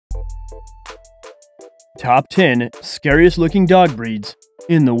Top 10 Scariest Looking Dog Breeds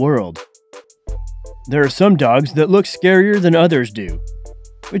in the World. There are some dogs that look scarier than others do,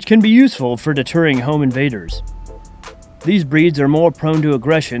 which can be useful for deterring home invaders. These breeds are more prone to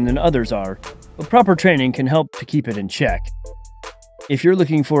aggression than others are, but proper training can help to keep it in check. If you're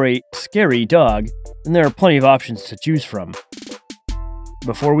looking for a scary dog, then there are plenty of options to choose from.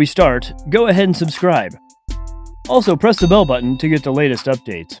 Before we start, go ahead and subscribe. Also, press the bell button to get the latest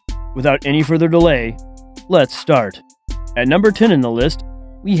updates. Without any further delay, let's start. At number 10 in the list,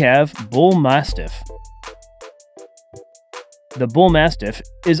 we have Bull Mastiff. The Bull Mastiff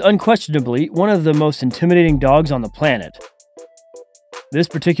is unquestionably one of the most intimidating dogs on the planet. This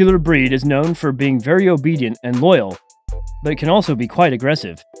particular breed is known for being very obedient and loyal, but it can also be quite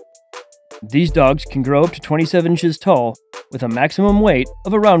aggressive. These dogs can grow up to 27 inches tall with a maximum weight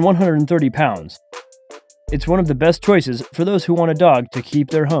of around 130 pounds. It's one of the best choices for those who want a dog to keep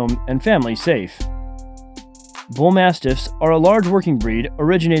their home and family safe. Bull Mastiffs are a large working breed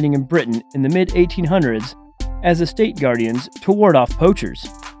originating in Britain in the mid-1800s as estate guardians to ward off poachers.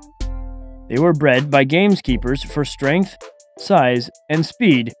 They were bred by gamekeepers for strength, size, and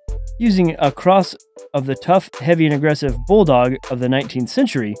speed, using a cross of the tough, heavy, and aggressive bulldog of the 19th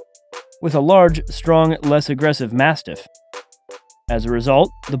century with a large, strong, less aggressive mastiff. As a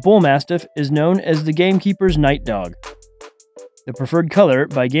result, the Bull Mastiff is known as the gamekeeper's night dog. The preferred color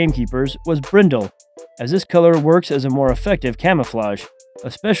by gamekeepers was brindle, as this color works as a more effective camouflage,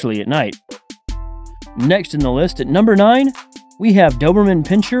 especially at night. Next in the list at number 9, we have Doberman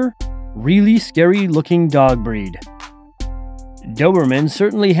Pinscher, really scary looking dog breed. Dobermans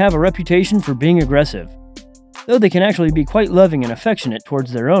certainly have a reputation for being aggressive, though they can actually be quite loving and affectionate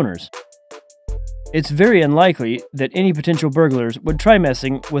towards their owners. It's very unlikely that any potential burglars would try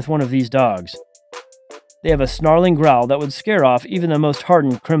messing with one of these dogs. They have a snarling growl that would scare off even the most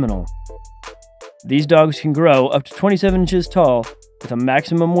hardened criminal. These dogs can grow up to 27 inches tall with a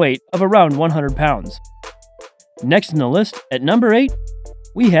maximum weight of around 100 pounds. Next in the list, at number 8,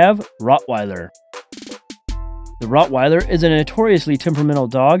 we have Rottweiler. The Rottweiler is a notoriously temperamental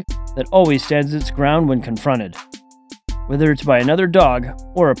dog that always stands its ground when confronted, whether it's by another dog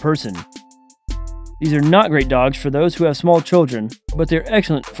or a person. These are not great dogs for those who have small children, but they're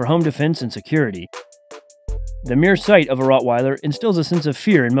excellent for home defense and security. The mere sight of a Rottweiler instills a sense of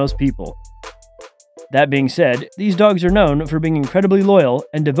fear in most people. That being said, these dogs are known for being incredibly loyal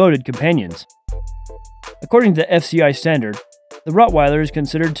and devoted companions. According to the FCI standard, the Rottweiler is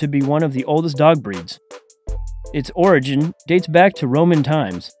considered to be one of the oldest dog breeds. Its origin dates back to Roman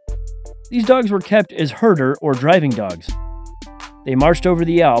times. These dogs were kept as herder or driving dogs. They marched over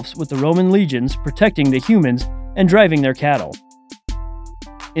the Alps with the Roman legions protecting the humans and driving their cattle.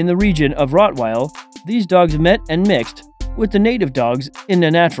 In the region of Rottweil, these dogs met and mixed with the native dogs in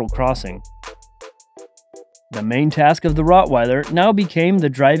a natural crossing. The main task of the Rottweiler now became the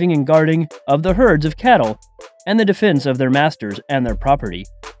driving and guarding of the herds of cattle and the defense of their masters and their property.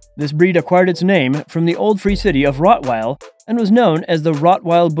 This breed acquired its name from the old free city of Rottweil and was known as the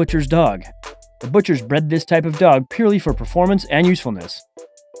Rottweil butcher's dog. The butchers bred this type of dog purely for performance and usefulness.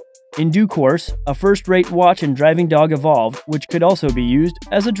 In due course, a first-rate watch and driving dog evolved, which could also be used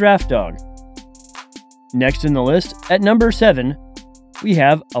as a draft dog. Next in the list, at number 7, we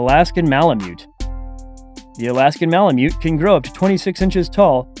have Alaskan Malamute. The Alaskan Malamute can grow up to 26 inches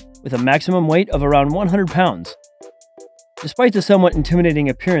tall with a maximum weight of around 100 pounds. Despite the somewhat intimidating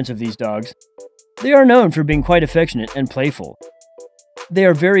appearance of these dogs, they are known for being quite affectionate and playful. They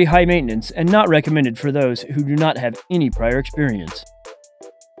are very high maintenance and not recommended for those who do not have any prior experience.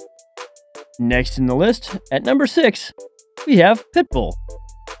 Next in the list, at number 6, we have Pit Bull.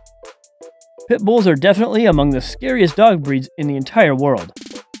 Pit Bulls are definitely among the scariest dog breeds in the entire world.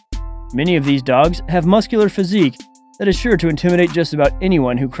 Many of these dogs have muscular physique that is sure to intimidate just about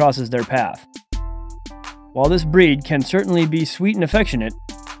anyone who crosses their path. While this breed can certainly be sweet and affectionate,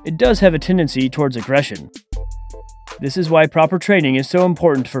 it does have a tendency towards aggression. This is why proper training is so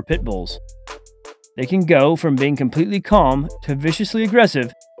important for pit bulls. They can go from being completely calm to viciously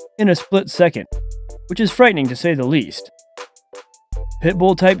aggressive in a split second, which is frightening to say the least. Pit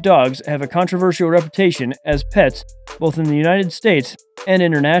bull type dogs have a controversial reputation as pets both in the United States and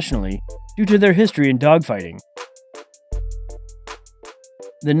internationally due to their history in dogfighting.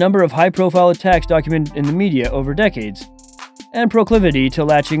 The number of high-profile attacks documented in the media over decades, and proclivity to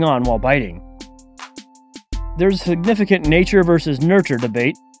latching on while biting. There's a significant nature versus nurture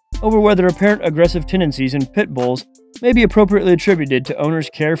debate over whether apparent aggressive tendencies in pit bulls may be appropriately attributed to owners'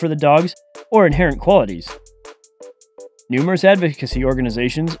 care for the dogs or inherent qualities. Numerous advocacy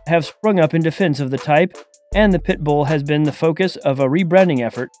organizations have sprung up in defense of the type and the pit bull has been the focus of a rebranding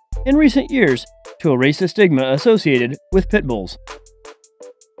effort in recent years to erase the stigma associated with pit bulls.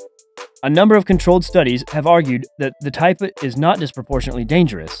 A number of controlled studies have argued that the type is not disproportionately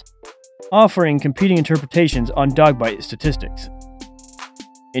dangerous, offering competing interpretations on dog bite statistics.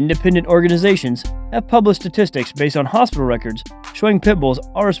 Independent organizations have published statistics based on hospital records showing pit bulls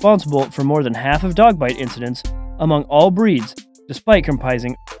are responsible for more than half of dog bite incidents among all breeds, despite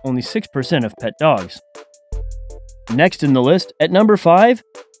comprising only 6% of pet dogs. Next in the list, at number 5,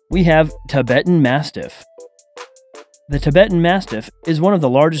 we have Tibetan Mastiff. The Tibetan Mastiff is one of the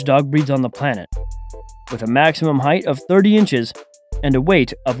largest dog breeds on the planet, with a maximum height of 30 inches and a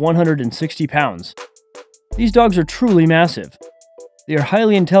weight of 160 pounds. These dogs are truly massive. They are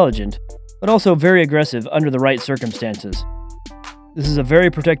highly intelligent, but also very aggressive under the right circumstances. This is a very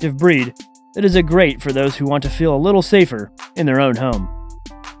protective breed that is great for those who want to feel a little safer in their own home.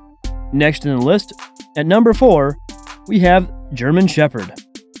 Next in the list, at number 4, we have German Shepherd.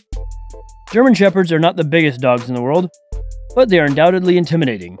 German Shepherds are not the biggest dogs in the world, but they are undoubtedly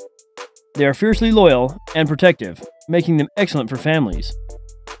intimidating. They are fiercely loyal and protective, making them excellent for families.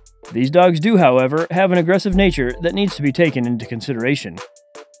 These dogs do, however, have an aggressive nature that needs to be taken into consideration.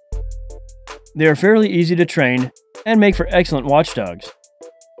 They are fairly easy to train and make for excellent watchdogs.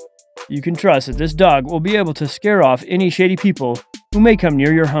 You can trust that this dog will be able to scare off any shady people who may come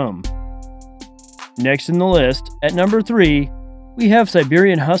near your home. Next in the list, at number 3, we have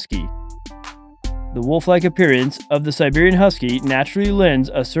Siberian Husky. The wolf-like appearance of the Siberian Husky naturally lends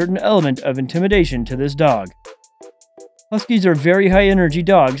a certain element of intimidation to this dog. Huskies are very high-energy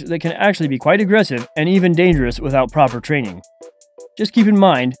dogs that can actually be quite aggressive and even dangerous without proper training. Just keep in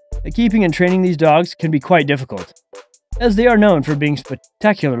mind that keeping and training these dogs can be quite difficult, as they are known for being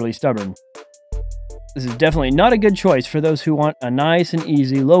spectacularly stubborn. This is definitely not a good choice for those who want a nice and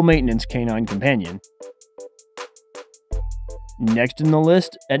easy, low-maintenance canine companion. Next in the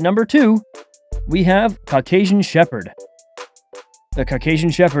list, at number 2, we have Caucasian Shepherd. The Caucasian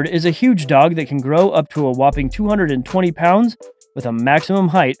Shepherd is a huge dog that can grow up to a whopping 220 pounds with a maximum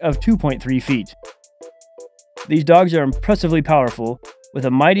height of 2.3 feet. These dogs are impressively powerful, with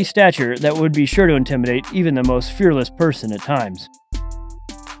a mighty stature that would be sure to intimidate even the most fearless person at times.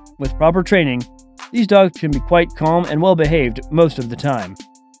 With proper training, these dogs can be quite calm and well-behaved most of the time.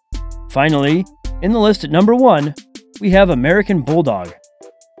 Finally, in the list at number 1, we have American Bulldog.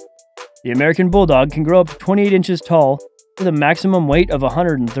 The American Bulldog can grow up to 28 inches tall with a maximum weight of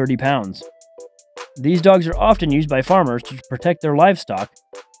 130 pounds. These dogs are often used by farmers to protect their livestock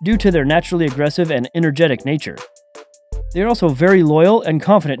due to their naturally aggressive and energetic nature. They are also very loyal and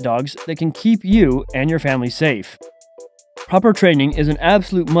confident dogs that can keep you and your family safe. Proper training is an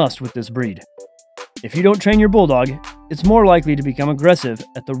absolute must with this breed. If you don't train your bulldog, it's more likely to become aggressive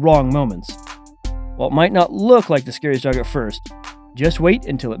at the wrong moments. While it might not look like the scariest dog at first, just wait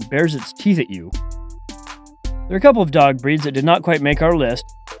until it bares its teeth at you. There are a couple of dog breeds that did not quite make our list,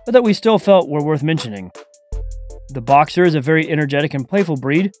 but that we still felt were worth mentioning. The Boxer is a very energetic and playful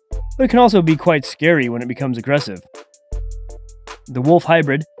breed, but it can also be quite scary when it becomes aggressive. The Wolf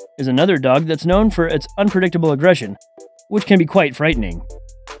Hybrid is another dog that's known for its unpredictable aggression, which can be quite frightening.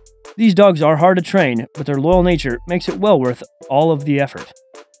 These dogs are hard to train, but their loyal nature makes it well worth all of the effort.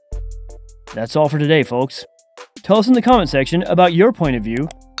 That's all for today, folks. Tell us in the comment section about your point of view,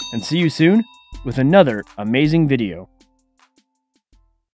 and see you soon with another amazing video.